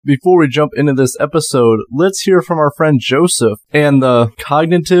Before we jump into this episode, let's hear from our friend Joseph and the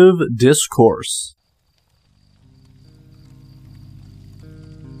cognitive discourse.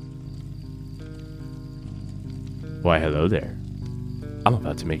 Why, hello there. I'm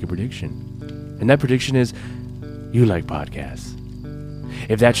about to make a prediction. And that prediction is, you like podcasts.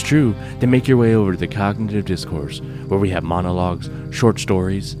 If that's true, then make your way over to the Cognitive Discourse, where we have monologues, short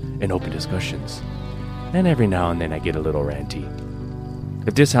stories, and open discussions. And every now and then I get a little ranty.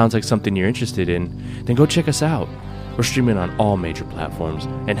 If this sounds like something you're interested in, then go check us out. We're streaming on all major platforms,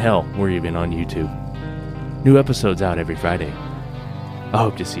 and hell, we're even on YouTube. New episodes out every Friday. I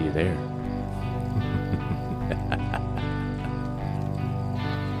hope to see you there.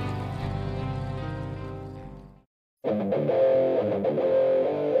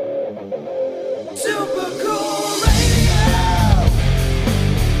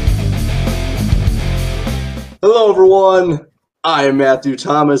 Hello everyone, I am Matthew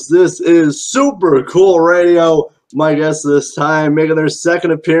Thomas. This is Super Cool Radio. My guests this time making their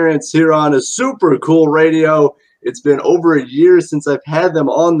second appearance here on a Super Cool Radio. It's been over a year since I've had them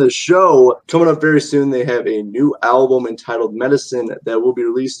on the show. Coming up very soon, they have a new album entitled Medicine that will be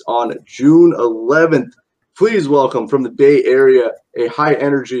released on June 11th. Please welcome from the Bay Area, a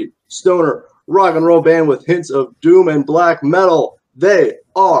high-energy, stoner, rock and roll band with hints of doom and black metal. They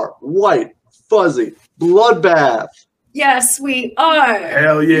are White Fuzzy Bloodbath. Yes, we are.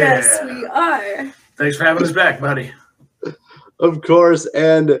 Hell yeah. Yes, we are. Thanks for having us back, buddy. Of course,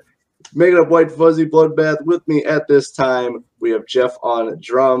 and making up White Fuzzy Bloodbath with me at this time, we have Jeff on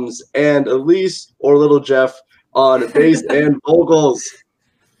drums and Elise, or Little Jeff, on bass and vocals.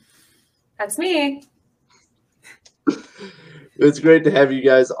 That's me. It's great to have you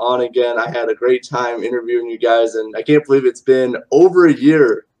guys on again. I had a great time interviewing you guys, and I can't believe it's been over a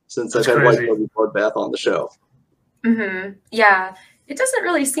year since I've had White Fuzzy Bloodbath on the show. Mm-hmm. Yeah, it doesn't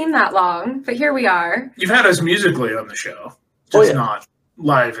really seem that long, but here we are. You've had us musically on the show, just not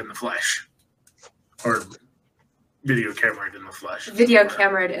live in the flesh. Or video cameraed in the flesh. Video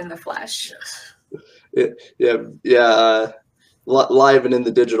cameraed in the flesh. Yes. Live and in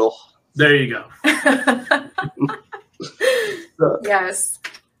the digital. There you go. Yes.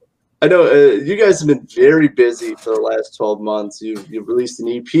 I know you guys have been very busy for the last 12 months. You've released an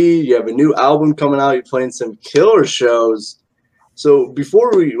EP. You have a new album coming out. You're playing some killer shows. So before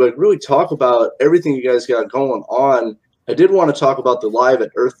we really talk about everything you guys got going on, I did want to talk about the Live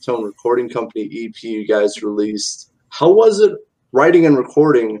at Earth Tone Recording Company EP you guys released. How was it writing and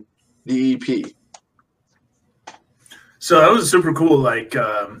recording the EP? So that was super cool. Like,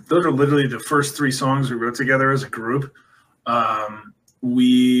 those are literally the first 3 songs we wrote together as a group.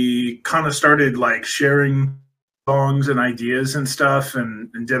 We kind of started like sharing songs and ideas and stuff and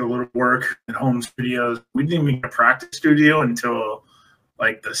did a little work at home studios. We didn't even get a practice studio until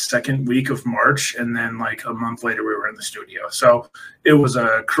like the second week of March. And then like a month later, we were in the studio. So it was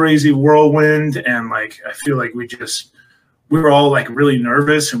a crazy whirlwind. And like, I feel like we were all like really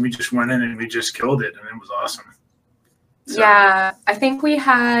nervous and we just went in and we just killed it. And it was awesome. So, yeah, I think we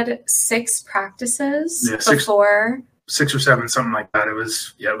had 6 practices before. 6 or 7, something like that. It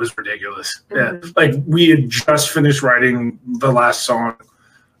was ridiculous. Mm-hmm. Yeah, like we had just finished writing the last song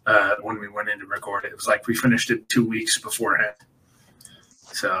when we went in to record it. It was like we finished it 2 weeks beforehand.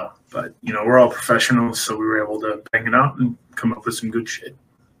 So, but you know, we're all professionals, so we were able to bang it out and come up with some good shit.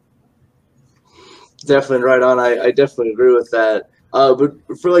 Definitely right on. I definitely agree with that. But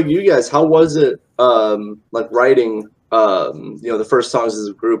for like you guys, how was it like writing? The first songs as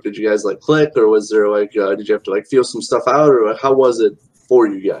a group, did you guys like click, or was there like did you have to like feel some stuff out, or how was it for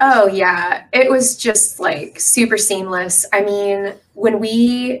you guys? Oh yeah, it was just like super seamless. I mean, when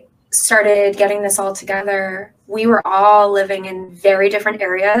we started getting this all together, we were all living in very different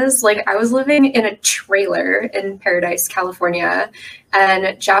areas. Like I was living in a trailer in Paradise, California,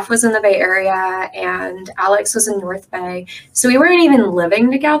 and Jeff was in the Bay Area and Alex was in North Bay. So we weren't even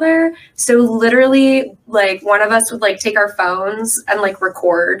living together. So literally like one of us would like take our phones and like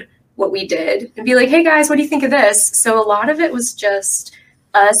record what we did and be like, hey guys, what do you think of this? So a lot of it was just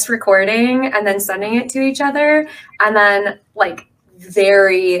us recording and then sending it to each other. And then like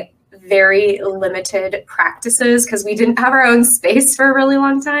very limited practices because we didn't have our own space for a really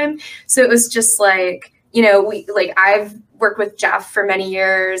long time. So it was just like, you know, I've worked with Jeff for many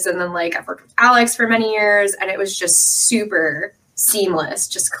years and then like I've worked with Alex for many years and it was just super seamless,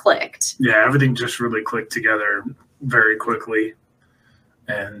 just clicked. Yeah, everything just really clicked together very quickly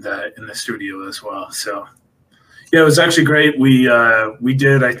and in the studio as well. So yeah, it was actually great. We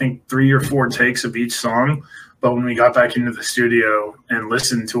did, I think, 3 or 4 takes of each song. But when we got back into the studio and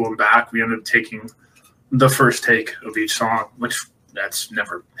listened to them back, we ended up taking the first take of each song, which that's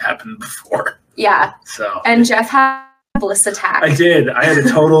never happened before. Yeah. So and Jeff had a bliss attack. I did. I had a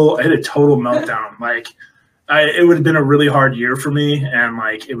total meltdown. Like it would have been a really hard year for me, and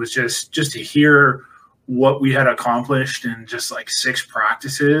like it was just to hear what we had accomplished in just like 6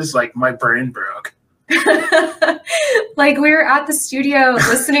 practices, like my brain broke. Like we were at the studio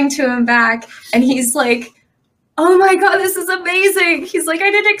listening to him back, and he's like, oh my God, this is amazing. He's like, I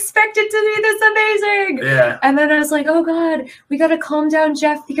didn't expect it to be this amazing. Yeah. And then I was like, oh God, we got to calm down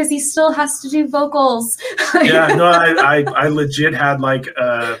Jeff because he still has to do vocals. Yeah, no, I legit had like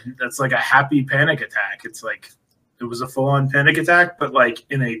that's like a happy panic attack. It's like it was a full-on panic attack, but like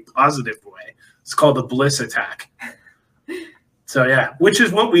in a positive way. It's called a bliss attack. So yeah, which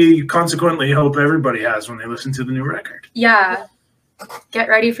is what we consequently hope everybody has when they listen to the new record. Yeah. Get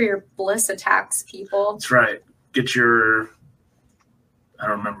ready for your bliss attacks, people. That's right. Get your, I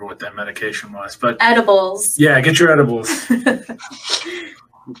don't remember what that medication was, but edibles. Yeah, get your edibles.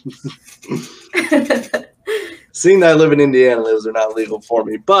 Seeing that I live in Indiana, those are not legal for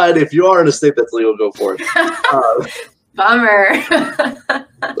me. But if you are in a state that's legal, go for it. Bummer.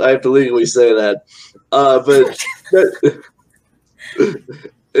 I have to legally say that. But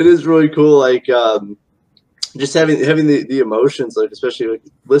it is really cool, like just having the emotions, like especially like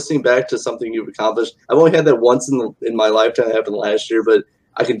listening back to something you've accomplished. I've only had that once in my lifetime. That happened last year, but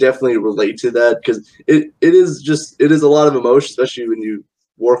I can definitely relate to that because it is a lot of emotion, especially when you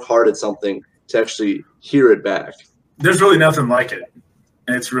work hard at something to actually hear it back. There's really nothing like it,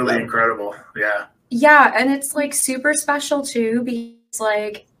 and it's really incredible. Yeah. Yeah, and it's like super special too because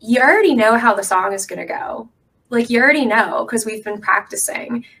like you already know how the song is gonna go. Like you already know because we've been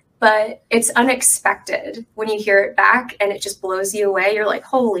practicing, but it's unexpected when you hear it back and it just blows you away. You're like,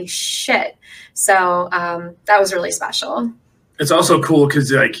 holy shit. So that was really special. It's also cool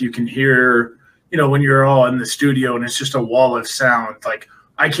because like you can hear, you know, when you're all in the studio and it's just a wall of sound, like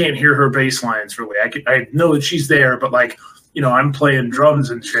I can't hear her bass lines really. I know that she's there, but like, you know, I'm playing drums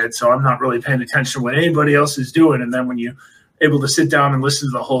and shit, so I'm not really paying attention to what anybody else is doing. And then when you able to sit down and listen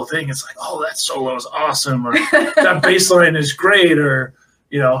to the whole thing, it's like, oh, that solo is awesome, or that bass line is great, or,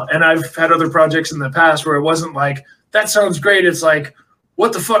 you know, and I've had other projects in the past where it wasn't like, that sounds great. It's like,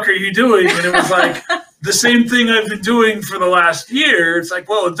 what the fuck are you doing? And it was like the same thing I've been doing for the last year. It's like,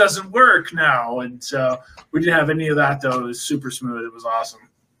 well, it doesn't work now. And so we didn't have any of that, though. It was super smooth. It was awesome.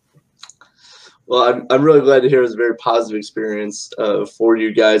 Well, I'm really glad to hear it was a very positive experience for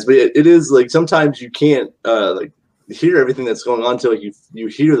you guys. But it is like sometimes you can't like hear everything that's going on until like you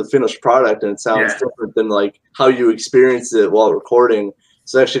hear the finished product and it sounds different than like how you experienced it while recording.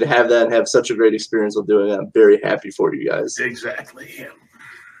 So actually to have that and have such a great experience while doing it, I'm very happy for you guys. Exactly.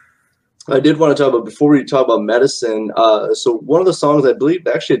 I did want to talk about, before we talk about Medicine, so one of the songs I believe,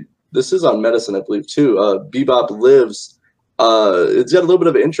 actually this is on Medicine, I believe too, Bebop Lives. It's got a little bit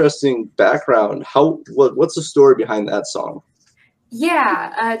of an interesting background. What's the story behind that song?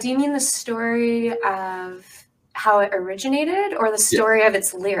 Yeah. Do you mean the story of how it originated or the story of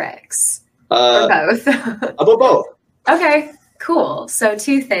its lyrics? Or both? About both. Okay, cool. So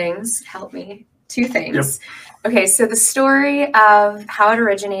 2 things. Help me. 2 things. Yep. Okay, so the story of how it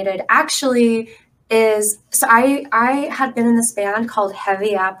originated actually is, so I had been in this band called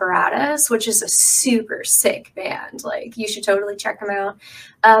Heavy Apparatus, which is a super sick band. Like, you should totally check them out.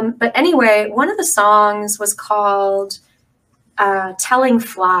 But anyway, one of the songs was called Telling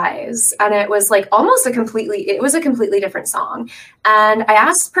Flies, and it was like almost a completely different song. And I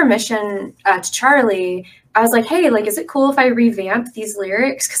asked permission to Charlie. I was like, hey, like, is it cool if I revamp these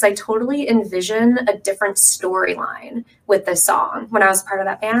lyrics? Because I totally envision a different storyline with this song when I was part of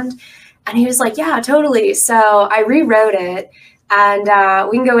that band. And he was like, yeah, totally. So I rewrote it, and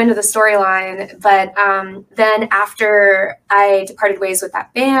we can go into the storyline. But then after I departed ways with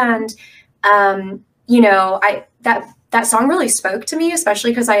that band, you know, that song really spoke to me,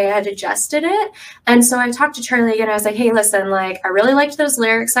 especially because I had adjusted it. And so I talked to Charlie again. I was like, hey, listen, like, I really liked those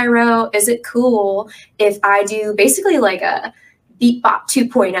lyrics I wrote. Is it cool if I do basically like a Beat Bop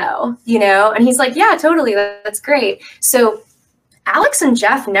 2.0, you know? And he's like, yeah, totally. That's great. So Alex and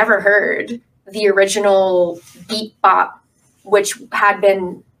Jeff never heard the original Beat Bop, which had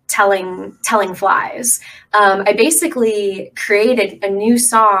been Telling Flies. I basically created a new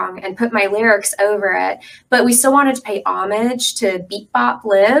song and put my lyrics over it, but we still wanted to pay homage to Beat Bop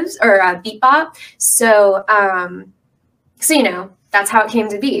Lives, or Beat Bop. So, so, you know, that's how it came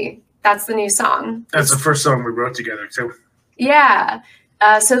to be. That's the new song. That's the first song we wrote together too. Yeah.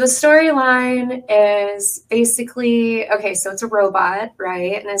 So the storyline is basically, okay, so it's a robot,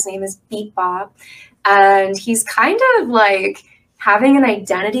 right? And his name is Beat Bop. And he's kind of like having an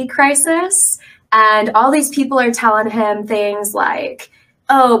identity crisis. And all these people are telling him things like,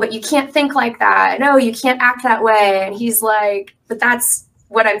 oh, but you can't think like that. No, you can't act that way. And he's like, but that's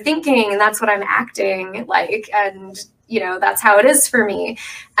what I'm thinking and that's what I'm acting like. And, that's how it is for me.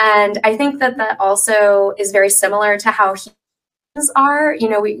 And I think that also is very similar to how humans are.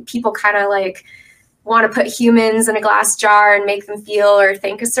 People kind of like want to put humans in a glass jar and make them feel or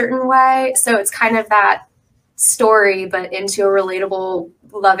think a certain way. So it's kind of that story, but into a relatable,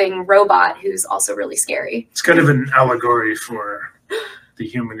 loving robot who's also really scary. It's kind of an allegory for the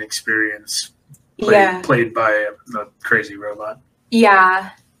human experience played by a crazy robot.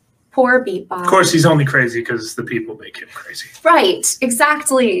 Yeah. Poor Bebop. Of course, he's only crazy because the people make him crazy. Right.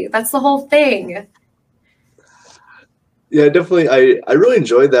 Exactly. That's the whole thing. Yeah, definitely. I really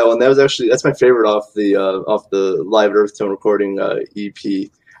enjoyed that one. That's my favorite off the Live Earth Tone recording EP.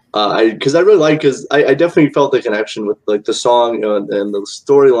 Because I definitely felt the connection with like the song and the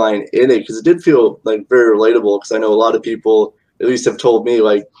storyline in it, because it did feel like very relatable. Because I know a lot of people at least have told me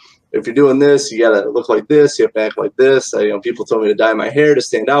like, if you're doing this, you gotta look like this, you have to act like this. People told me to dye my hair to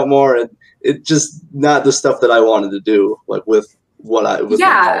stand out more, and it's just not the stuff that I wanted to do. Like with what I was.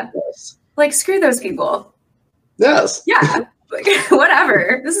 Yeah. Like screw those people. Yes. Yeah. Like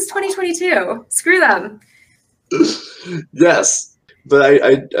whatever. This is 2022. Screw them. Yes. But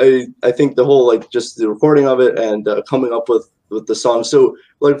I think the whole like just the recording of it and coming up with the song. So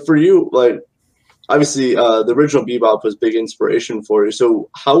like for you, like obviously the original Bebop was big inspiration for you. So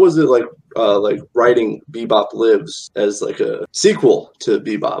how was it like writing Bebop Lives as like a sequel to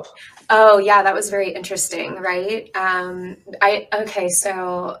Bebop? Oh yeah, that was very interesting, right?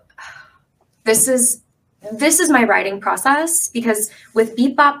 So this is my writing process, because with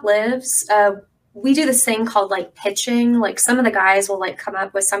Bebop Lives, we do this thing called like pitching. Like some of the guys will like come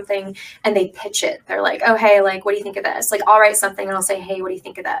up with something and they pitch it. They're like, oh, hey, like, what do you think of this? Like, I'll write something and I'll say, hey, what do you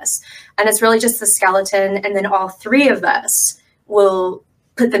think of this? And it's really just the skeleton. And then all three of us will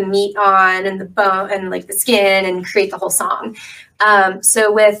put the meat on and the bone and like the skin and create the whole song.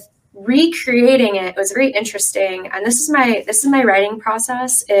 So with recreating it, it was very interesting. And this is my writing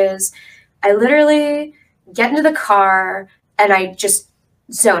process is I literally get into the car and I just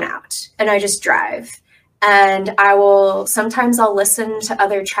zone out and I just drive, and sometimes I'll listen to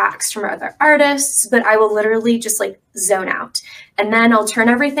other tracks from other artists, but I will literally just like zone out, and then I'll turn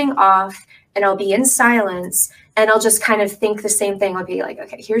everything off and I'll be in silence and I'll just kind of think the same thing. I'll be like,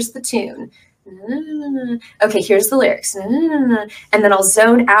 okay, here's the tune. Okay, here's the lyrics. And then I'll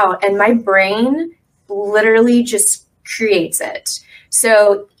zone out and my brain literally just creates it.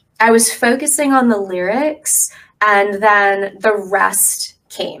 So I was focusing on the lyrics and then the rest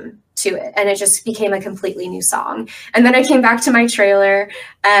came to it, and it just became a completely new song. And then I came back to my trailer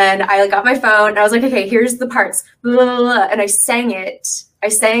and I got my phone and I was like, okay, here's the parts, blah, blah, blah, and I sang it. I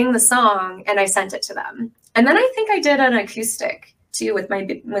sang the song and I sent it to them. And then I think I did an acoustic too with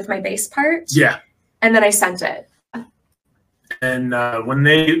my bass part. Yeah. And then I sent it. And when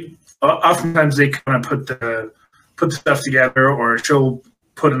they oftentimes they kind of put the stuff together, or she'll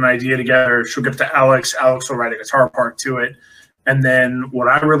put an idea together. She'll get to Alex. Alex will write a guitar part to it. And then what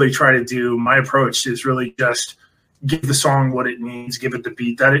I really try to do, my approach is really just give the song what it needs, give it the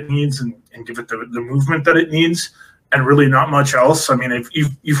beat that it needs, and give it the movement that it needs, and really not much else. I mean, if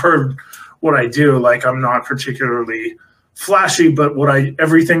you've heard what I do, like I'm not particularly flashy, but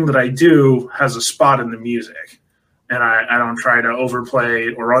everything that I do has a spot in the music. And I don't try to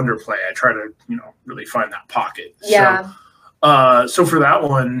overplay or underplay. I try to, really find that pocket. Yeah. So for that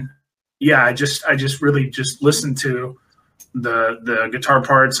one, yeah, I just really just listen to the guitar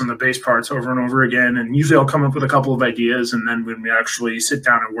parts and the bass parts over and over again. And usually I'll come up with a couple of ideas. And then when we actually sit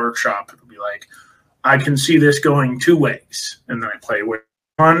down and workshop, it'll be like, I can see this going two ways. And then I play way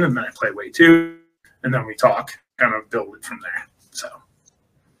one, and then I play way two, and then we talk, kind of build it from there. So.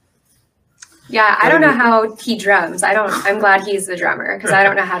 Yeah, I don't know how he drums. I'm glad he's the drummer, because I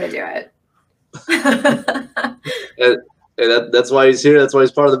don't know how to do it. And that's why he's here. That's why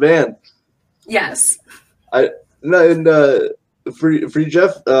he's part of the band. Yes. For you,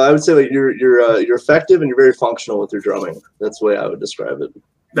 Jeff, I would say like you're effective and you're very functional with your drumming. That's the way I would describe it.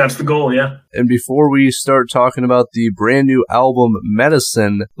 That's the goal, yeah. And before we start talking about the brand new album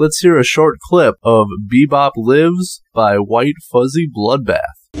Medicine, let's hear a short clip of Bebop Lives by White Fuzzy Bloodbath.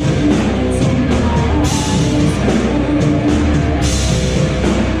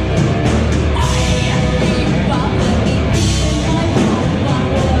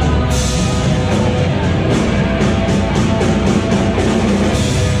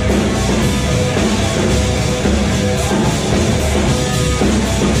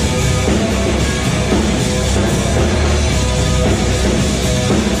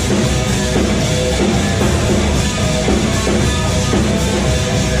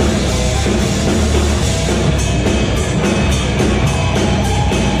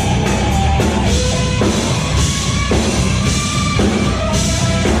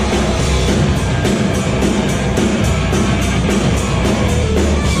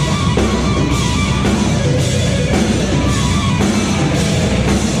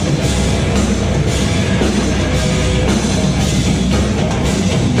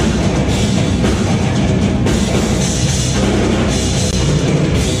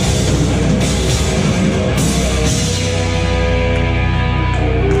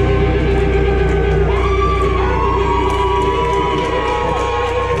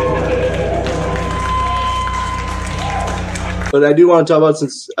 But I do want to talk about,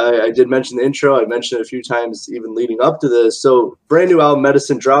 since I did mention the intro, I mentioned it a few times even leading up to this. So brand new album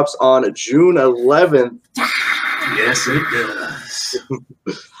Medicine drops on June 11th. Yes, it does.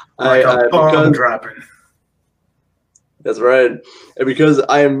 Because, dropping. That's right. And because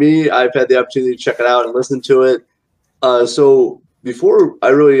I am me, I've had the opportunity to check it out and listen to it. So before I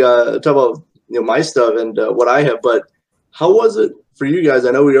really talk about my stuff and what I have, but how was it for you guys?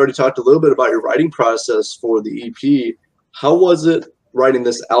 I know we already talked a little bit about your writing process for the EP. How was it writing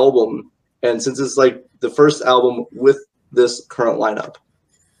this album? And since it's like the first album with this current lineup.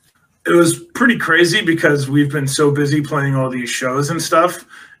 It was pretty crazy because we've been so busy playing all these shows and stuff.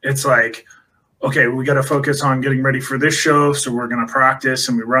 It's like, okay, we got to focus on getting ready for this show. So we're going to practice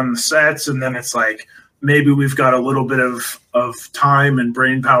and we run the sets. And then it's like, maybe we've got a little bit of time and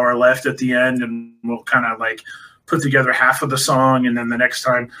brain power left at the end. And we'll kind of like put together half of the song. And then the next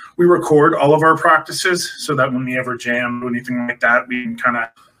time we record all of our practices so that when we ever jam or anything like that,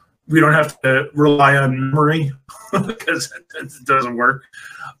 we don't have to rely on memory because it doesn't work.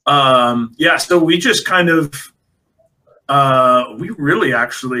 So we just kind of, we really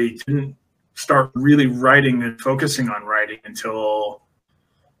actually didn't start really writing and focusing on writing until,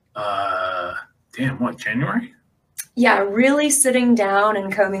 January? Yeah, really sitting down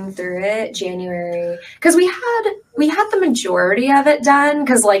and combing through it January, because we had the majority of it done,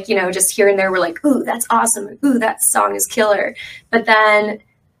 because just here and there we're like, ooh, that's awesome, ooh, that song is killer, but then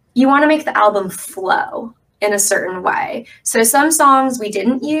you want to make the album flow in a certain way. So some songs we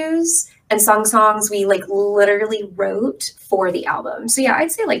didn't use, and some songs we literally wrote for the album. So yeah,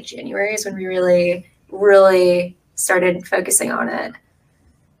 I'd say January is when we really started focusing on it.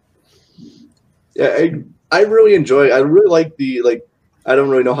 Yeah, I really enjoy. I really like I don't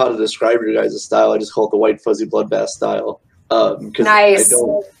really know how to describe your guys' style. I just call it the white fuzzy bloodbath style. Because nice.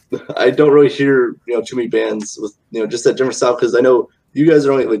 I don't really hear too many bands with just that different style. Because I know you guys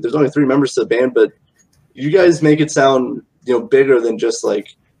are only there's only 3 members to the band, but you guys make it sound bigger than just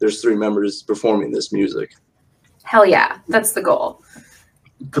there's 3 members performing this music. Hell yeah, that's the goal.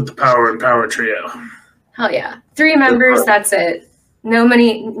 Put the power in Power Trio. Hell yeah, 3 members. That's it.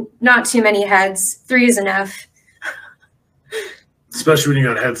 Not too many heads. 3 is enough. Especially when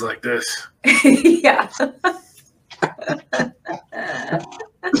you got heads like this. Yeah.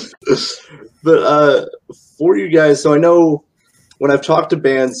 But for you guys, so I know when I've talked to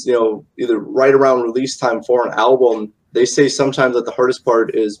bands, either right around release time for an album, they say sometimes that the hardest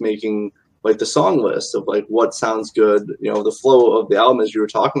part is making the song list of what sounds good, the flow of the album as you were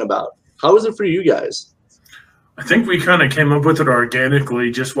talking about. How is it for you guys? I think we kind of came up with it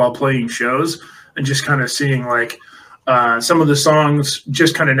organically just while playing shows and just kind of seeing some of the songs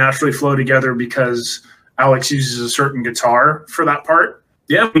just kind of naturally flow together because Alex uses a certain guitar for that part.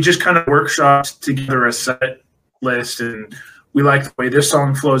 Yeah, we just kind of workshopped together a set list, and we like the way this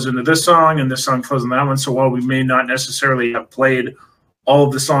song flows into this song and this song flows in that one. So while we may not necessarily have played all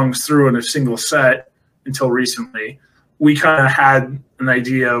of the songs through in a single set until recently, we kind of had an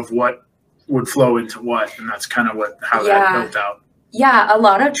idea of what would flow into what, and that's kind of how that built out. Yeah, a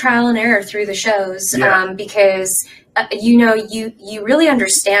lot of trial and error through the shows, because you really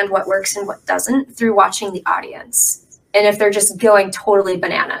understand what works and what doesn't through watching the audience, and if they're just going totally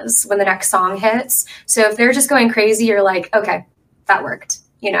bananas when the next song hits. So if they're just going crazy, you're like, okay, that worked.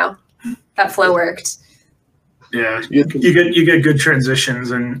 That flow worked. Yeah, you get good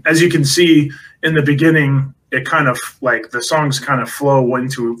transitions, and as you can see in the beginning, it kind of the songs kind of flow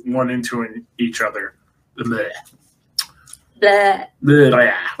into each other. Bleh. Bleh.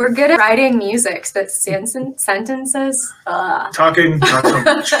 Bleh. We're good at writing music, but sentences. Talking, not so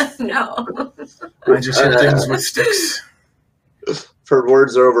much. No. I just hit things with sticks. Heard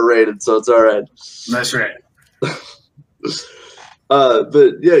words are overrated, so it's all right. That's right.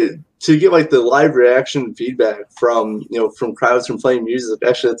 But yeah, to get the live reaction feedback from from crowds from playing music.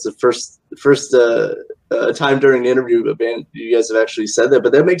 Actually, that's the first time during the interview a band you guys have actually said that,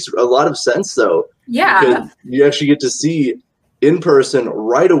 but that makes a lot of sense though. Yeah, because you actually get to see in person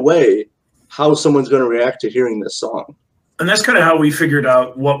right away how someone's going to react to hearing this song. And that's kind of how we figured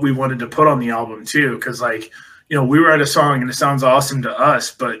out what we wanted to put on the album too, because we write a song and it sounds awesome to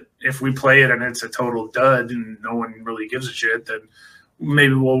us, but if we play it and it's a total dud and no one really gives a shit, then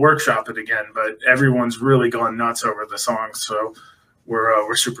maybe we'll workshop it again. But everyone's really gone nuts over the song, so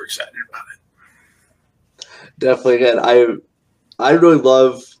we're super excited about it. Definitely. Again, I really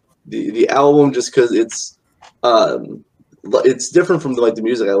love the album just because it's different from the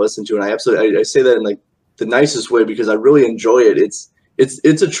music I listen to, and I say that in the nicest way because I really enjoy it. It's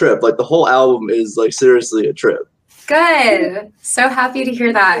a trip. The whole album is seriously a trip. Good. So happy to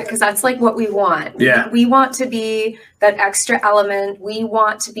hear that, because that's like what we want. Yeah. We want to be that extra element. We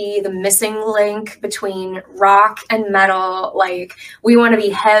want to be the missing link between rock and metal. Like, we want to be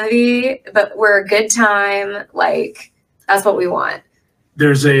heavy, but we're a good time. Like, that's what we want.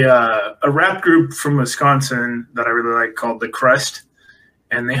 There's a rap group from Wisconsin that I really like called The Crust,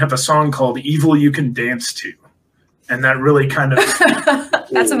 and they have a song called Evil You Can Dance To. And that really kind of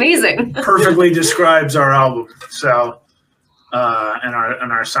that's amazing. perfectly describes our album. So and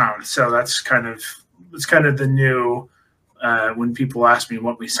our sound. So it's kind of the new when people ask me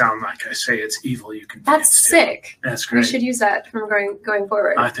what we sound like, I say it's Evil You Can Dance To. That's sick. That's great. We should use that from going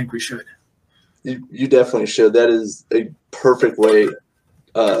forward. I think we should. You definitely should. That is a perfect way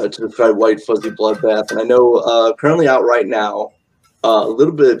to describe White Fuzzy Bloodbath. And I know currently out right now,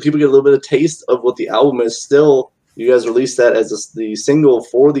 people get a little bit of taste of what the album is. Still, you guys released that as the single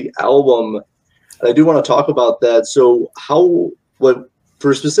for the album. And I do want to talk about that. So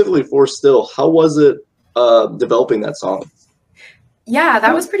specifically for Still, how was it developing that song? Yeah,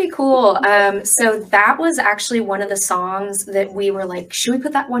 that was pretty cool. So that was actually one of the songs that we were like, should we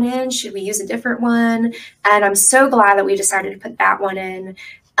put that one in? Should we use a different one? And I'm so glad that we decided to put that one in.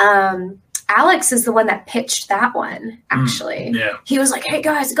 Alex is the one that pitched that one, actually. Yeah. He was like, hey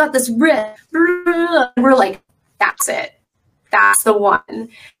guys, I got this riff. And we're like, that's it. That's the one.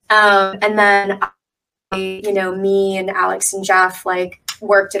 And then, me and Alex and Jeff, like,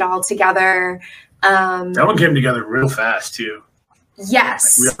 worked it all together. That one came together real fast, too.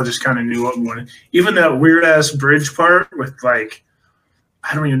 Yes. Like, we all just kind of knew what we wanted. Even that weird-ass bridge part with, like,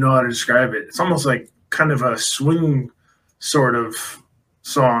 I don't even know how to describe it. It's almost like kind of a swing sort of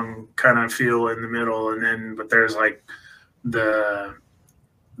song kind of feel in the middle, but there's, like, the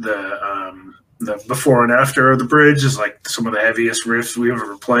before and after of the bridge is like some of the heaviest riffs we've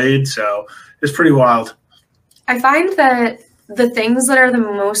ever played. So it's pretty wild. I find that the things that are the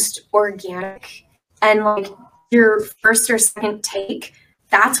most organic and like your first or second take,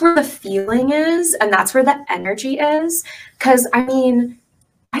 that's where the feeling is and that's where the energy is. Cause I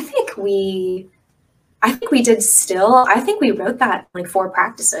think we did Still. I think we wrote that like 4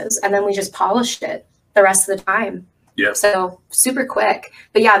 practices and then we just polished it the rest of the time. Yeah. So super quick.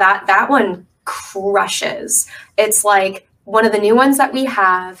 But yeah, that one crushes. It's like one of the new ones that we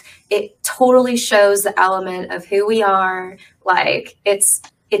have. It totally shows the element of who we are. Like it's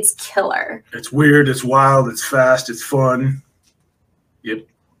killer. It's weird, it's wild, it's fast, it's fun. Yep.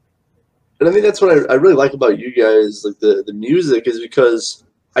 And I think that's what I really like about you guys, like the music, is because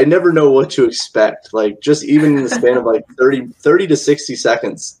I never know what to expect. Like just even in the span of like 30 to 60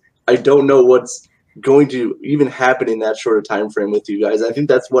 seconds, I don't know what's going to even happen in that short of time frame with you guys. I think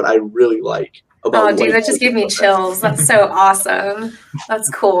that's what I really like about. Oh, dude, that just gave me chills. That's so awesome. That's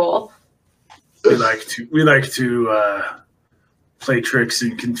cool. We like to play tricks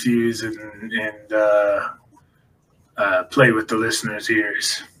and confuse and play with the listeners'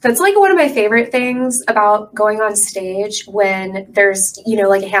 ears. That's like one of my favorite things about going on stage when there's,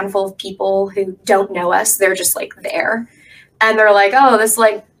 like a handful of people who don't know us. They're just like there. And they're like, oh, this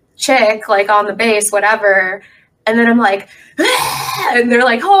like chick, like on the bass, whatever. And then I'm like, ah! And they're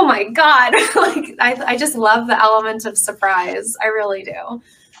like, oh my God. Like, I just love the element of surprise. I really do.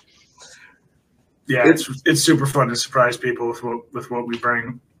 Yeah, it's super fun to surprise people with what we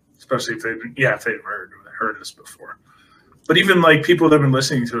bring, especially if they've heard us before. But even like people that have been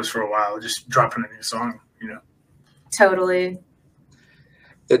listening to us for a while, just dropping a new song, Totally.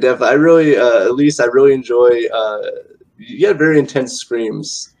 Yeah, definitely. I really enjoy. You had very intense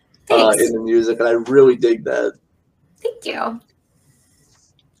screams in the music, and I really dig that. Thank you.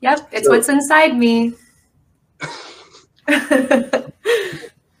 Yep, it's what's inside me.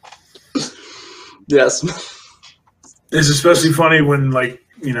 Yes. It's especially funny when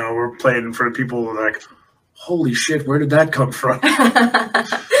we're playing in front of people who are like, holy shit, where did that come from?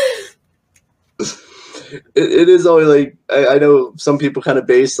 It is always like I know some people kind of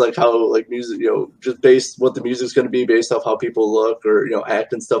base like how like music, just based what the music's going to be based off how people look or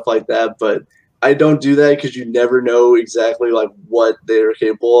act and stuff like that. But I don't do that because you never know exactly like what they're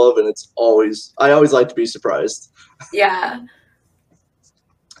capable of, and I always like to be surprised. Yeah.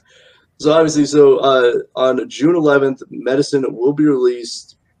 So obviously, on June 11th, Medicine will be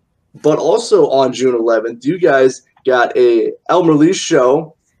released, but also on June 11th, you guys got a album release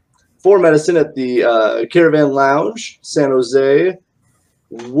show for Medicine at the Caravan Lounge, San Jose.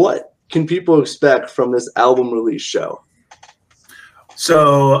 What can people expect from this album release show?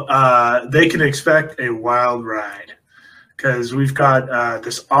 So they can expect a wild ride because we've got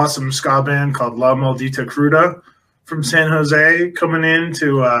this awesome ska band called La Maldita Cruda from San Jose coming in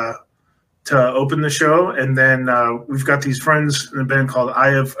to to open the show, and then we've got these friends in a band called I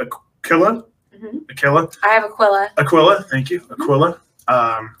Have Aquila. Aquila. I have Aquila. Aquila, thank you, Aquila.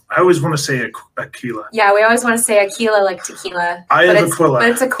 I always want to say Aquila. Yeah, we always want to say Aquila like tequila. I have Aquila. But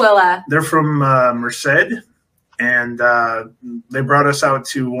it's Aquila. They're from Merced, and they brought us out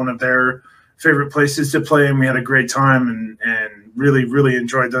to one of their favorite places to play, and we had a great time and really, really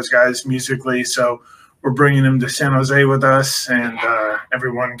enjoyed those guys musically. So we're bringing them to San Jose with us, and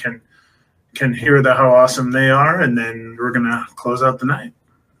everyone can hear how awesome they are, and then we're going to close out the night.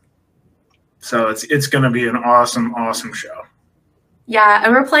 So it's going to be an awesome, awesome show. Yeah,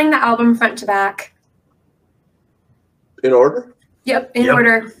 and we're playing the album front to back. In order? Yep, in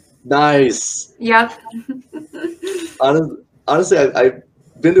order. Nice. Yep. Honestly, I've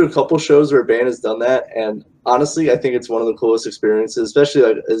been to a couple shows where a band has done that, and honestly, I think it's one of the coolest experiences, especially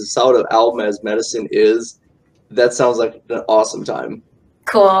like as solid an album as Medicine is. That sounds like an awesome time.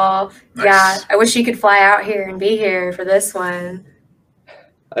 Cool. Nice. Yeah, I wish you could fly out here and be here for this one.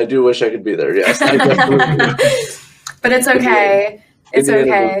 I do wish I could be there, yes. I definitely But it's okay. It's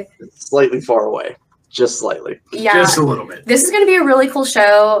okay. It's slightly far away. Just slightly. Yeah. Just a little bit. This is going to be a really cool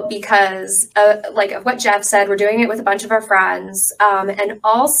show because, like what Jeff said, we're doing it with a bunch of our friends. And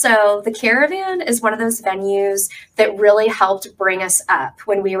also, the Caravan is one of those venues that really helped bring us up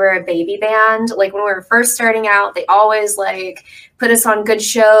when we were a baby band. Like when we were first starting out, they always like put us on good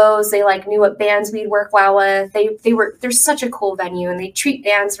shows. They like knew what bands we'd work well with. They're such a cool venue, and they treat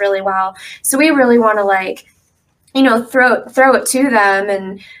bands really well. So we really want to like, you know, throw it to them.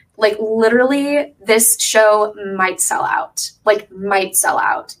 And like literally this show might sell out,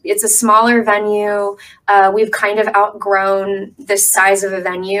 It's a smaller venue. We've kind of outgrown this size of a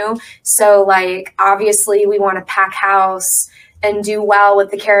venue. So like, obviously we want to pack house and do well with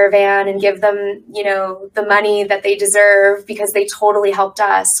the Caravan and give them, you know, the money that they deserve because they totally helped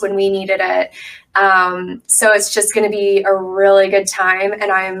us when we needed it. So it's just going to be a really good time.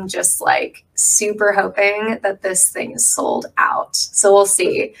 And I'm just like super hoping that this thing is sold out. So we'll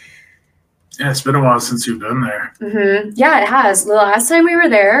see. Yeah, it's been a while since you've been there. Mm-hmm. Yeah, it has. The last time we were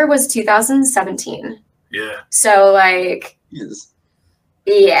there was 2017. Yeah. So like, Yes.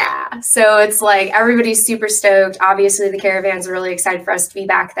 yeah. So it's like everybody's super stoked. Obviously, the Caravan's really excited for us to be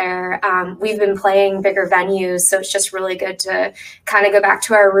back there. We've been playing bigger venues, so it's just really good to kind of go back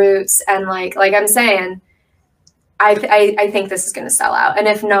to our roots. And like I'm saying, I think this is going to sell out, and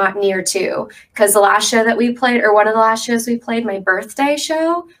if not, near to. Because the last show that we played, or one of the last shows we played, my birthday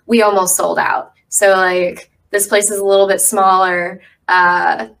show, we almost sold out. So like this place is a little bit smaller.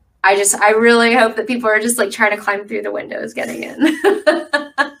 I really hope that people are just like trying to climb through the windows getting in.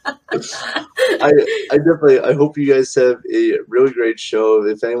 I hope you guys have a really great show.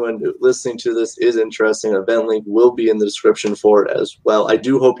 If anyone listening to this is interested, an event link will be in the description for it as well. I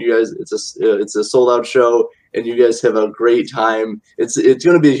do hope you guys, it's a sold out show and you guys have a great time. It's going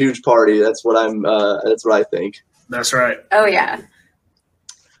to be a huge party. That's what I think. That's right. Oh yeah.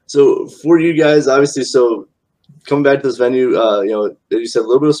 So for you guys, obviously, so coming back to this venue, you know, you said a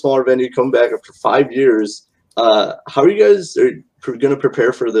little bit of smaller venue, coming back after 5 years. How are you guys going to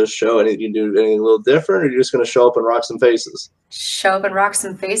prepare for this show? Anything you do anything a little different, or are you just going to show up and rock some faces? Show up and rock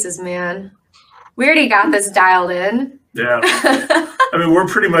some faces, man. We already got this dialed in. Yeah. I mean, we're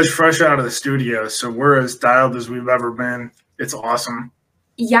pretty much fresh out of the studio, so we're as dialed as we've ever been. It's awesome.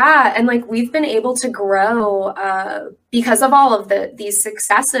 Yeah, and like we've been able to grow because of all of these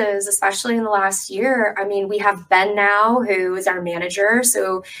successes, especially in the last year. I mean, we have Ben now, who is our manager,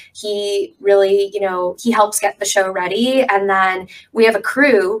 so he really, you know, he helps get the show ready, and then we have a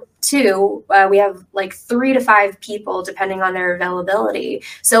crew too. We have like 3 to 5 people depending on their availability.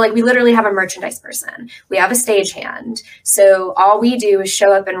 So like we literally have a merchandise person. We have a stagehand. So all we do is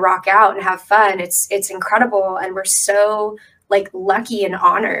show up and rock out and have fun. It's incredible, and we're so like lucky and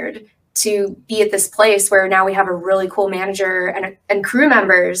honored to be at this place where now we have a really cool manager and crew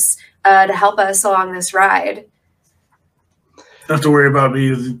members to help us along this ride. Don't have to worry about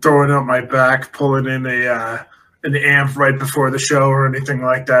me throwing out my back, pulling in an amp right before the show or anything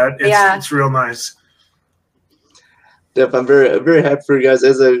like that. It's real nice. Def, I'm very happy for you guys.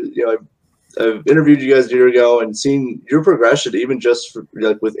 As I've interviewed you guys a year ago and seen your progression, even just for,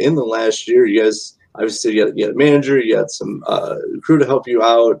 like within the last year. You guys obviously you got a manager, you got some crew to help you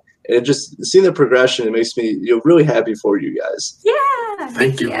out, and just seeing the progression, it makes me really happy for you guys. Yeah,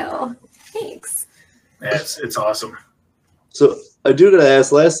 thank you. Thanks. Yeah, it's awesome. So I do gotta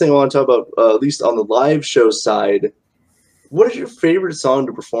ask, last thing I want to talk about, at least on the live show side, what is your favorite song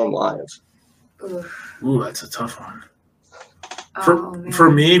to perform live? Ooh, that's a tough one.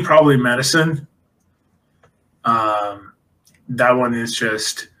 For me, probably Medicine. That one is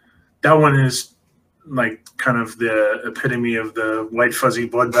just that one is like kind of the epitome of the white fuzzy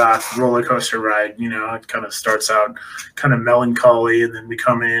bloodbath roller coaster ride. You know, it kind of starts out kind of melancholy, and then we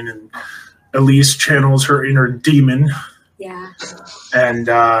come in and Elise channels her inner demon. Yeah. And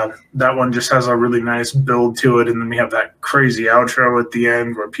that one just has a really nice build to it. And then we have that crazy outro at the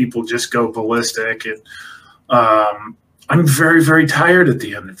end where people just go ballistic. And I'm very, very tired at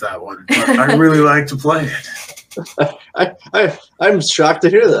the end of that one, but I really like to play it. I'm shocked to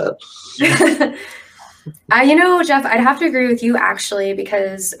hear that. You know, Jeff, I'd have to agree with you actually,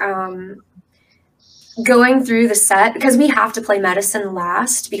 because going through the set, because we have to play Medicine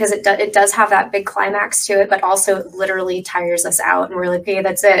last, because it does have that big climax to it, but also it literally tires us out and we're like, okay,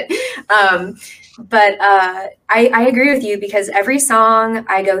 that's it. But I agree with you, because every song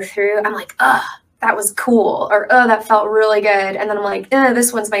I go through, I'm like, that was cool, or that felt really good, and then I'm like,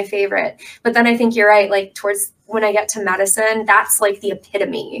 this one's my favorite. But then I think you're right, like towards when I get to Medicine, that's like the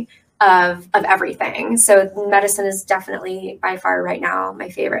epitome of everything. So Medicine is definitely by far right now my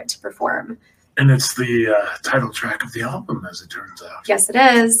favorite to perform. And it's the title track of the album, as it turns out. Yes, it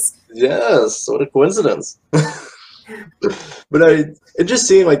is. Yes, what a coincidence. But it just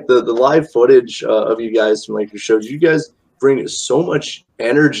seeing like the live footage of you guys from like your shows, you guys bring so much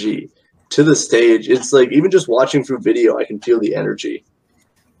energy to the stage. It's like even just watching through video, I can feel the energy.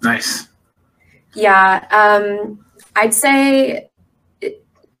 Nice. Yeah, I'd say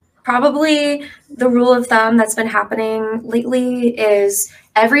probably the rule of thumb that's been happening lately is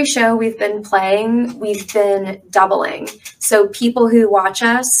every show we've been playing, we've been doubling. So people who watch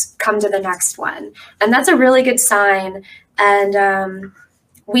us come to the next one. And that's a really good sign. And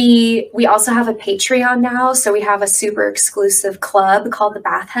we also have a Patreon now. So we have a super exclusive club called the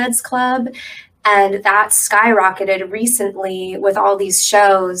Bathheads Club. And that skyrocketed recently with all these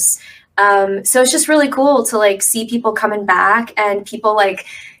shows. So it's just really cool to like see people coming back and people like,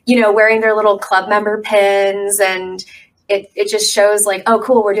 you know, wearing their little club member pins, and it just shows like, oh,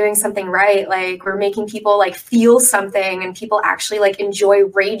 cool, we're doing something right. Like we're making people like feel something, and people actually like enjoy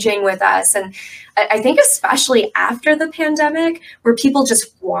raging with us. And I think especially after the pandemic, where people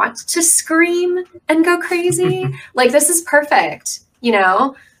just want to scream and go crazy, like this is perfect, you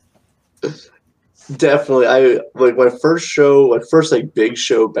know? Definitely. I like my first like big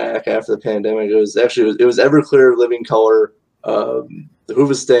show back after the pandemic. It was Everclear, Living Color, the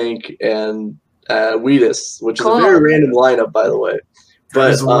Hoobastank, and Wheatus, which is a very random lineup, by the way.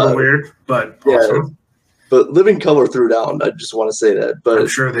 But it's a little weird, but yeah, awesome. But Living Color threw down. I just want to say that. But I'm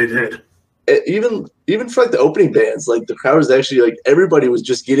sure they did. Even for like the opening bands, like the crowd was actually like everybody was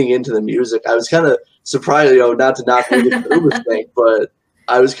just getting into the music. I was kind of surprised, you know, not to knock the Hoobastank, but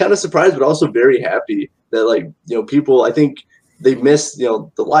I was kind of surprised, but also very happy that like, you know, people, I think they missed, you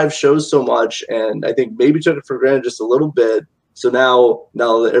know, the live shows so much, and I think maybe took it for granted just a little bit. So now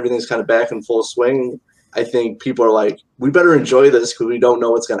that everything's kind of back in full swing, I think people are like, we better enjoy this because we don't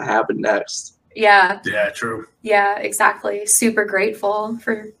know what's going to happen next. Yeah. Yeah, true. Yeah, exactly. Super grateful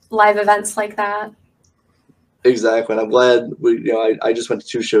for live events like that. Exactly, and I'm glad I just went to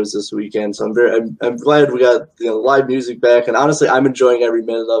 2 shows this weekend, so I'm glad we got, you know, live music back, and honestly, I'm enjoying every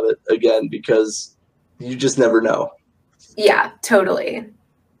minute of it again because you just never know. Yeah, totally.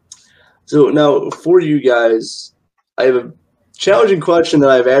 So now for you guys, I have a challenging question that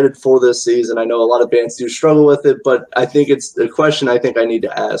I've added for this season. I know a lot of bands do struggle with it, but I think it's a question I think I need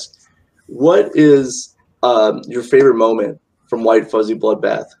to ask. What is your favorite moment from White Fuzzy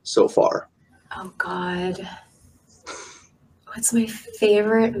Bloodbath so far? Oh, God. What's my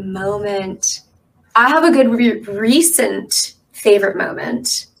favorite moment? I have a good recent favorite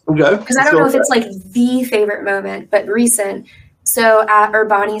moment. Okay. Because I don't know if it's like the favorite moment, but recent. So at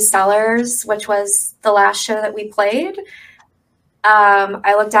Urbani's Cellars, which was the last show that we played,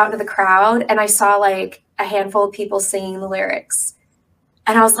 I looked out into the crowd and I saw like a handful of people singing the lyrics.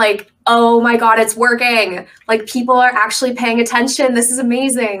 And I was like, oh my God, it's working. Like people are actually paying attention. This is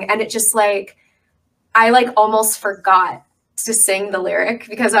amazing. And it just like, I like almost forgot to sing the lyric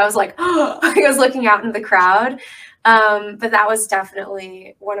because I was like, oh, I was looking out in the crowd. But that was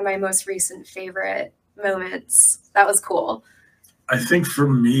definitely one of my most recent favorite moments. That was cool. I think for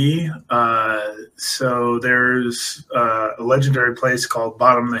me, so there's a legendary place called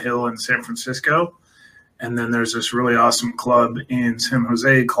Bottom of the Hill in San Francisco. And then there's this really awesome club in San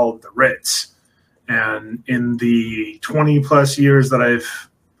Jose called the Ritz. And in the 20 plus years that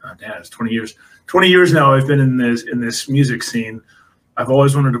it's 20 years. 20 years now I've been in this music scene. I've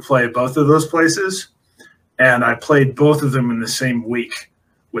always wanted to play both of those places, and I played both of them in the same week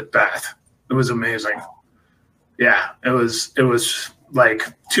with Bath. It was amazing. Yeah, it was like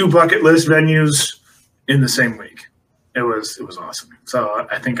 2 bucket list venues in the same week. It was awesome. So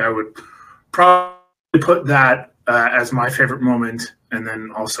I think I would probably put that as my favorite moment, and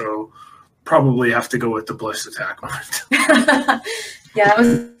then also probably have to go with the Bliss Attack moment. Yeah, that was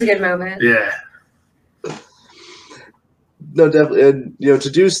a good moment. Yeah. No, definitely, and to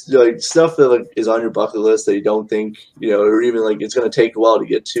do like stuff that like is on your bucket list that you don't think or even like it's going to take a while to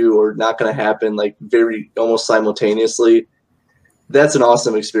get to, or not going to happen like very almost simultaneously. That's an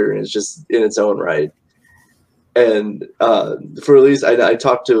awesome experience just in its own right. And for at least, I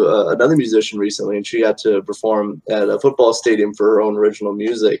talked to another musician recently, and she got to perform at a football stadium for her own original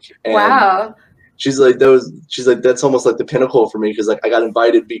music. And wow. She's like that's almost like the pinnacle for me, because like I got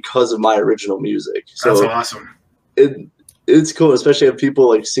invited because of my original music. So that's awesome. It's cool, especially if people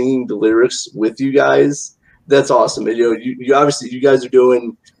like singing the lyrics with you guys. That's awesome. And, you obviously you guys are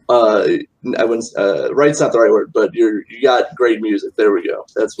doing. I wouldn't. Right's not the right word, but you got great music. There we go.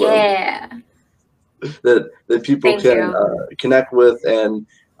 That's what. Yeah. That people Thank can you. connect with, and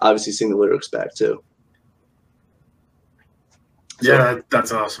obviously sing the lyrics back too. So, yeah,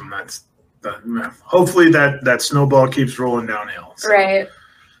 that's awesome. Hopefully that snowball keeps rolling downhill. So. Right.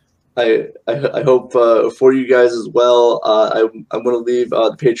 I hope for you guys as well. I'm going to leave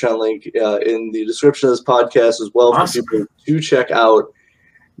the Patreon link in the description of this podcast as well Awesome. for people to check out.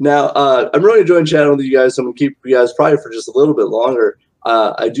 Now, I'm really enjoying chatting with you guys, so I'm going to keep you guys probably for just a little bit longer.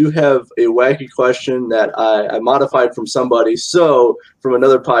 I do have a wacky question that I modified from somebody, from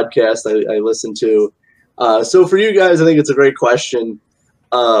another podcast I listened to. So for you guys, I think it's a great question.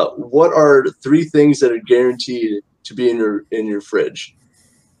 What are 3 things that are guaranteed to be in your fridge?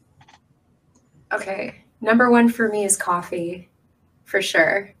 Okay. Number 1 for me is coffee, for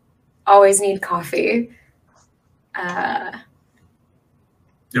sure. Always need coffee. There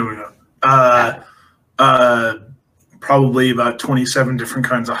we go. Probably about 27 different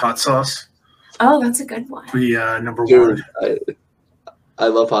kinds of hot sauce. Oh, that's a good one. The number Dude, 1. I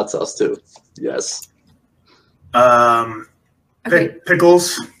love hot sauce too. Yes. Okay.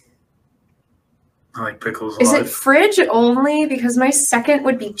 Pickles. I like pickles a Is lot. it fridge only? Because my second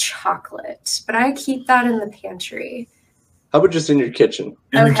would be chocolate, but I keep that in the pantry. How about just in your kitchen?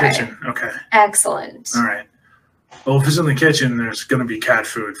 In the Okay. kitchen? Okay. Excellent. All right. Well, if it's in the kitchen, there's going to be cat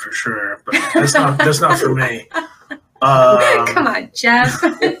food for sure, but that's not for me. Come on, Jeff.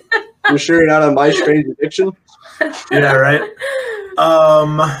 You're sure you're not on My Strange Addiction? Yeah, right.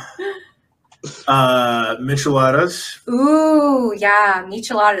 Micheladas. Ooh, yeah,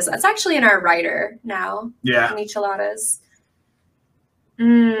 micheladas. That's actually in our writer now. Yeah. Micheladas.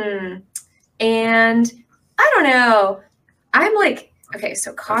 And I don't know. I'm like, okay,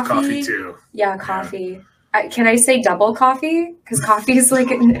 so coffee. Coffee too. Yeah, coffee. Can I say double coffee? Because coffee is like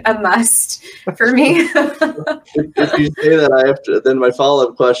a must for me. If you say that, I have to. Then my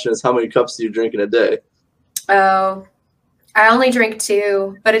follow-up question is, how many cups do you drink in a day? Oh, I only drink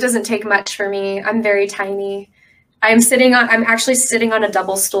 2, but it doesn't take much for me. I'm very tiny. I'm actually sitting on a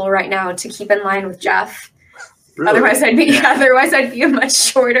double stool right now to keep in line with Jeff. Really? Otherwise I'd be much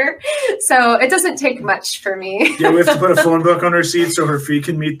shorter. So it doesn't take much for me. Yeah, we have to put a phone book on her seat so her feet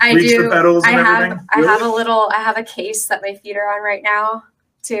can reach the pedals and everything. I have a case that my feet are on right now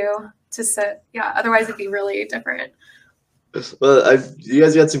to sit. Yeah, otherwise it'd be really different. Well, you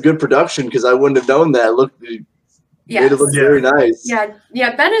guys got some good production, because I wouldn't have known that. Yes. Made it look very nice.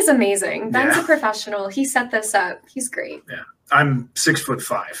 Yeah. Ben is amazing. Ben's a professional. He set this up. He's great. Yeah, I'm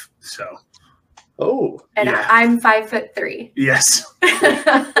 6'5", so. Oh. And yeah. I'm 5'3". Yes. Just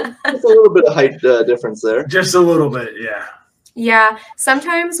a little bit of height difference there. Just a little bit, yeah. Yeah.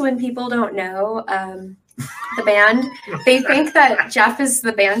 Sometimes when people don't know the band, they think that Jeff is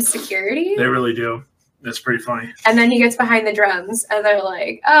the band's security. They really do. That's pretty funny. And then he gets behind the drums and they're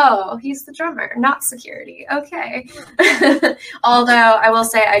like, oh, he's the drummer, not security. Okay. Although I will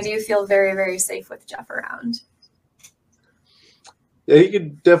say I do feel very, very safe with Jeff around. Yeah, he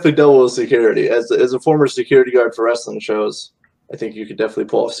could definitely double as security. As a former security guard for wrestling shows, I think you could definitely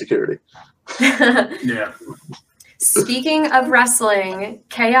pull off security. Yeah. Speaking of wrestling,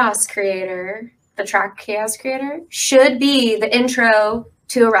 Chaos Creator, the track Chaos Creator, should be the intro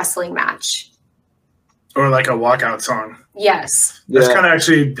to a wrestling match. Or like a walkout song. Yes. That's Yeah. kind of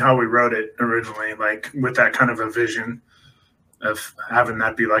actually how we wrote it originally, like with that kind of a vision of having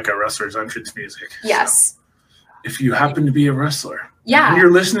that be like a wrestler's entrance music. Yes. So if you happen to be a wrestler, Yeah. and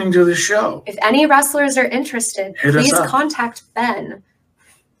you're listening to the show, If any wrestlers are interested, Hit us please up. contact Ben.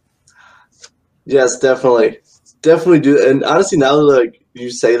 Yes, definitely do. And honestly, now that like you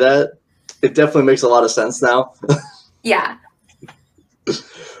say that, it definitely makes a lot of sense now. Yeah.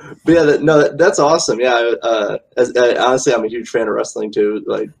 But yeah, that's awesome. Yeah, honestly, I'm a huge fan of wrestling too.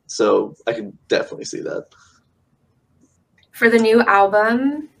 Like, so I can definitely see that. for the new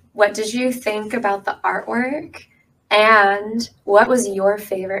album, what did you think about the artwork? And what was your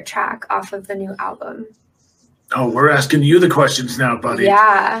favorite track off of the new album? Oh, we're asking you the questions now, buddy.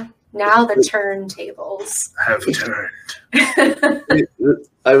 Yeah. Now the turntables have turned.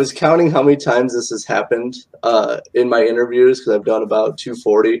 I was counting how many times this has happened in my interviews because I've done about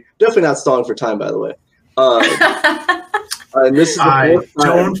 240. Definitely not stalling for time, by the way. And this is the fourth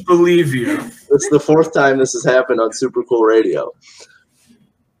time. I don't believe you. This is the fourth time this has happened on Super Cool Radio.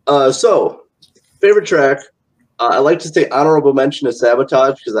 So, favorite track. I like to say honorable mention to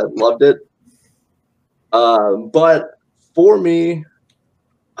Sabotage because I loved it. But for me,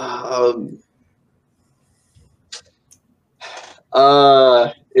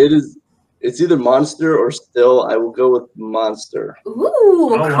 it's either Monster or Still. I will go with Monster. Ooh,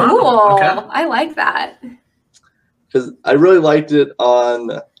 cool. Wow. Okay. I like that. Because I really liked it on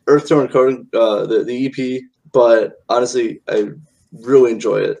Earth Torn Code, the EP, but honestly, I really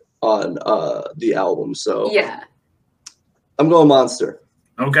enjoy it on the album. So yeah, I'm going Monster.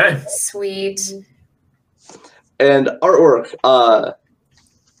 Okay. Sweet. And artwork.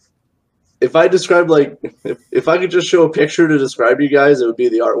 If I describe if I could just show a picture to describe you guys, it would be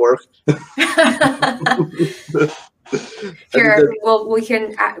the artwork. Here, we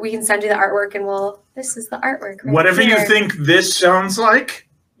can send you the artwork, and this is the artwork. Right Whatever here. you think this sounds like,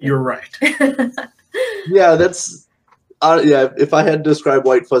 you're right. Yeah, that's if I had to describe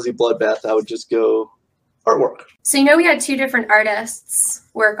White Fuzzy Bloodbath, I would just go artwork. So we had two different artists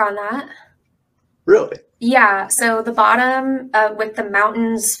work on that. Really? Yeah. So the bottom with the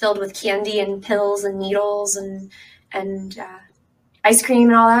mountains filled with candy and pills and needles and ice cream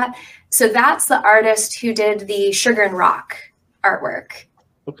and all that. So that's the artist who did the Sugar and Rock artwork.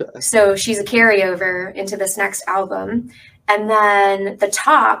 Okay. So she's a carryover into this next album. And then the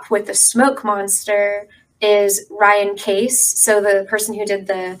top with the smoke monster is Ryan Case. So the person who did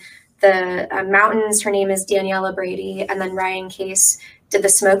the mountains, her name is Daniela Brady, and then Ryan Case did the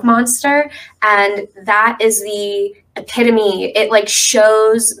smoke monster, and that is the epitome. It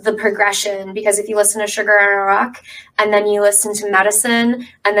shows the progression, because if you listen to Sugar and Rock and then you listen to Medicine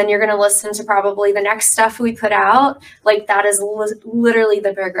and then you're going to listen to probably the next stuff we put out, that is literally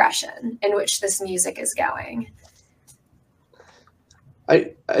the progression in which this music is going.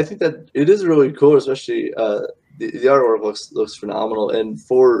 I think that it is really cool, especially the artwork looks phenomenal. And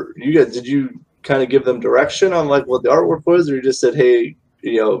for you guys, did you kind of give them direction on what the artwork was, or you just said, hey,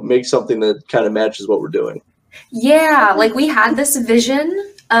 make something that kind of matches what we're doing? Yeah, we had this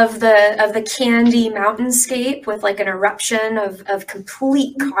vision of the candy mountainscape with an eruption of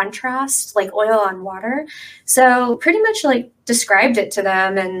complete contrast, like oil on water. So pretty much described it to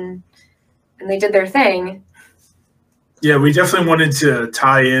them, and they did their thing. Yeah, we definitely wanted to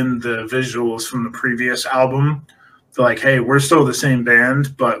tie in the visuals from the previous album. Hey, we're still the same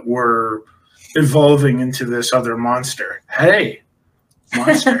band, but we're evolving into this other monster. Hey,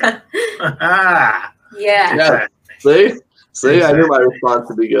 monster. Yeah. See, Exactly. I knew my response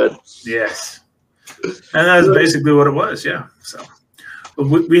would be good. Yes. And that's basically what it was, yeah. So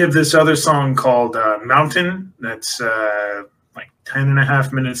we have this other song called Mountain that's 10 and a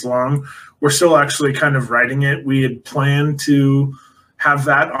half minutes long. We're still actually kind of writing it. We had planned to have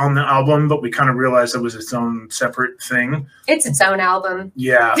that on the album, but we kind of realized it was its own separate thing. It's its own album.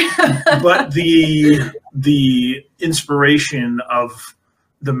 Yeah. But the inspiration of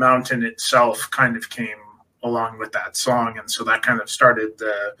the mountain itself kind of came along with that song, and so that kind of started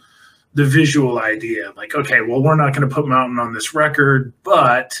the visual idea. Okay, well, we're not going to put mountain on this record,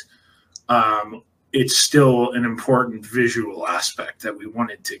 but it's still an important visual aspect that we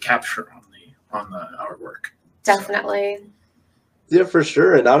wanted to capture on the artwork. Definitely. Yeah, for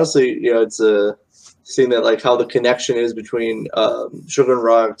sure. And honestly, it's seeing that how the connection is between Sugar and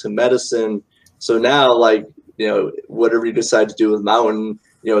Rock to Medicine. So now, whatever you decide to do with Mountain,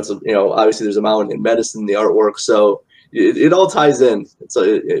 it's obviously there's a mountain in Medicine, the artwork. So it all ties in.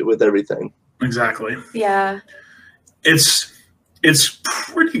 With everything. Exactly. Yeah. It's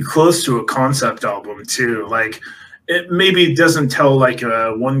pretty close to a concept album too. It maybe doesn't tell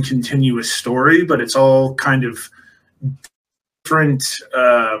one continuous story, but it's all kind of different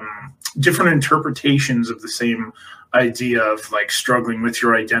interpretations of the same idea of struggling with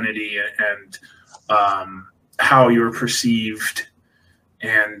your identity and how you're perceived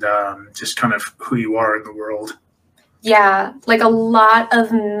and just kind of who you are in the world. Yeah, a lot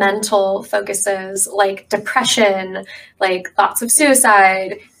of mental focuses, depression, thoughts of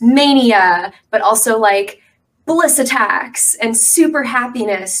suicide, mania, but also bliss attacks and super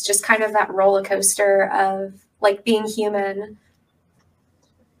happiness, just kind of that roller coaster of being human.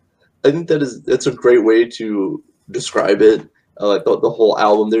 I think that's a great way to describe it. Like the whole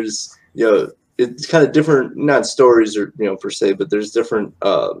album. There's, you know, it's kind of different, not stories or, you know, per se, but there's different,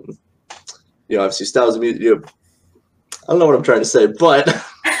 you know, obviously styles of music. You know, I don't know what I'm trying to say, but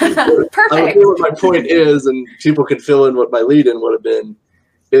Perfect. I know what my point is, and people can fill in what my lead-in would have been,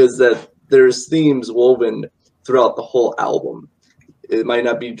 is that there's themes woven throughout the whole album. It might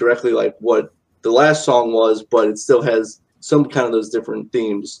not be directly like what the last song was, but it still has some kind of those different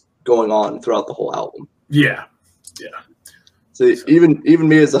themes going on throughout the whole album. Yeah. So even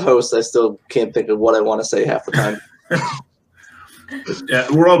me as a host, I still can't think of what I want to say half the time. Yeah,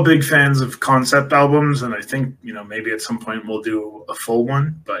 we're all big fans of concept albums, and I think, you know, maybe at some point we'll do a full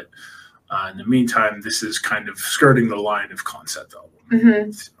one. But in the meantime, this is kind of skirting the line of concept album.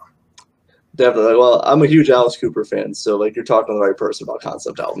 Mm-hmm. So. Definitely. Well, I'm a huge Alice Cooper fan, so like you're talking to the right person about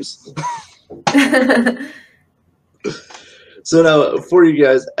concept albums. So now, for you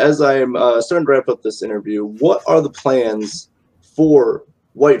guys, as I am starting to wrap up this interview, what are the plans for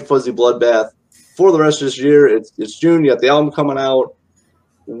White Fuzzy Bloodbath for the rest of this year? It's June. You got the album coming out.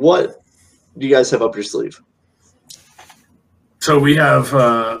 What do you guys have up your sleeve? So we have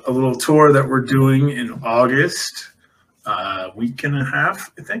a little tour that we're doing in August, week and a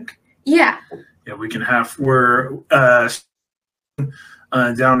half, I think. Yeah. Yeah, week and a half. We're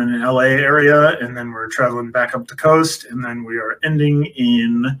down in the LA area, and then we're traveling back up the coast, and then we are ending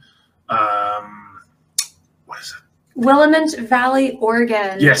in what is it? Willamette Valley,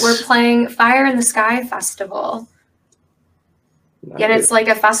 Oregon. Yes. We're playing Fire in the Sky Festival. Nice. And it's like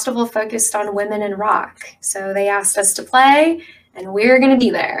a festival focused on women in rock. So they asked us to play, and we're going to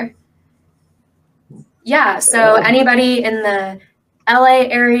be there. Yeah, so anybody in the LA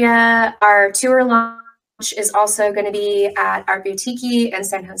area, our tour launch is also going to be at our boutique in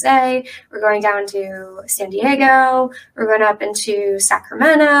San Jose. We're going down to San Diego. We're going up into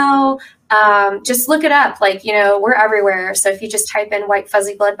Sacramento. Just look it up. Like, you know, we're everywhere. So if you just type in White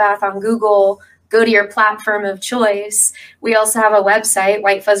Fuzzy Bloodbath on Google, go to your platform of choice. We also have a website,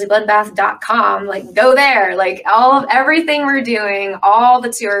 whitefuzzybloodbath.com. Like, go there. Like, everything we're doing, all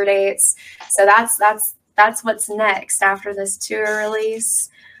the tour dates. So that's what's next after this tour release.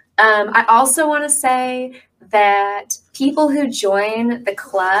 I also want to say that people who join the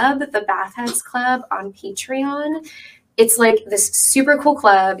club, the Bathheads Club on Patreon, it's like this super cool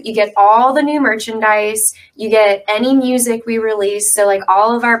club. You get all the new merchandise. You get any music we release. So like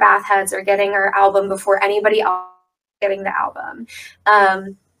all of our Bathheads are getting our album before anybody else getting the album.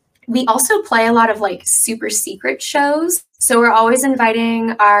 We also play a lot of like super secret shows. So we're always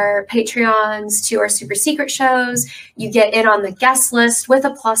inviting our Patreons to our super secret shows. You get in on the guest list with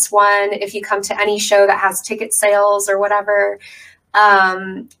a +1 if you come to any show that has ticket sales or whatever.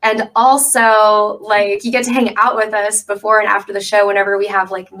 And also like you get to hang out with us before and after the show whenever we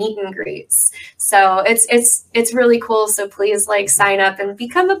have like meet and greets. So it's really cool. So please like sign up and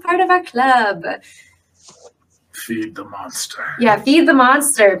become a part of our club. Feed the monster. Yeah, feed the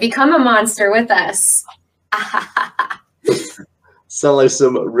monster. Become a monster with us. Sound like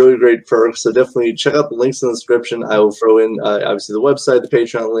some really great perks. So definitely check out the links in the description. I will throw in obviously the website, the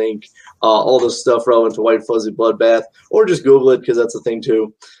Patreon link, all the stuff relevant to White Fuzzy Bloodbath, or just Google it because that's a thing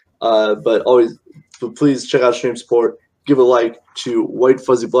too. But please check out Stream Support. Give a like to White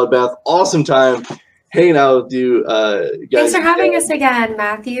Fuzzy Bloodbath. Awesome time hanging out with you guys. Thanks for having us again,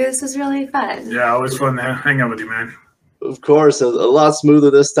 Matthew. This was really fun. Yeah, always fun to hang out with you, man. Of course, a lot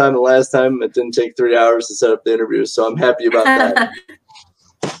smoother this time than last time. It didn't take 3 hours to set up the interview, so I'm happy about that.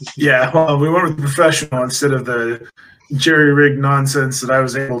 Yeah, well, we went with the professional instead of the jerry-rigged nonsense that I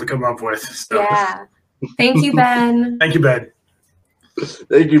was able to come up with. So. Yeah. Thank you, Ben. Thank you, Ben.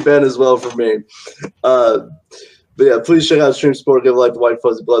 Thank you, Ben, as well for me. But yeah, please check out Stream Support. Give a like to White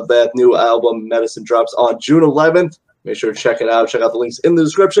Fuzzy Bloodbath. New album, Medicine, drops on June 11th. Make sure to check it out. Check out the links in the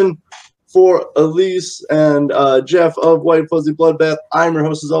description. For Elise and Jeff of White Fuzzy Bloodbath, I'm your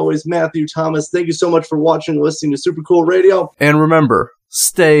host, as always, Matthew Thomas. Thank you so much for watching and listening to Super Cool Radio. And remember,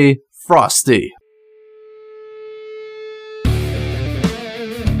 stay frosty.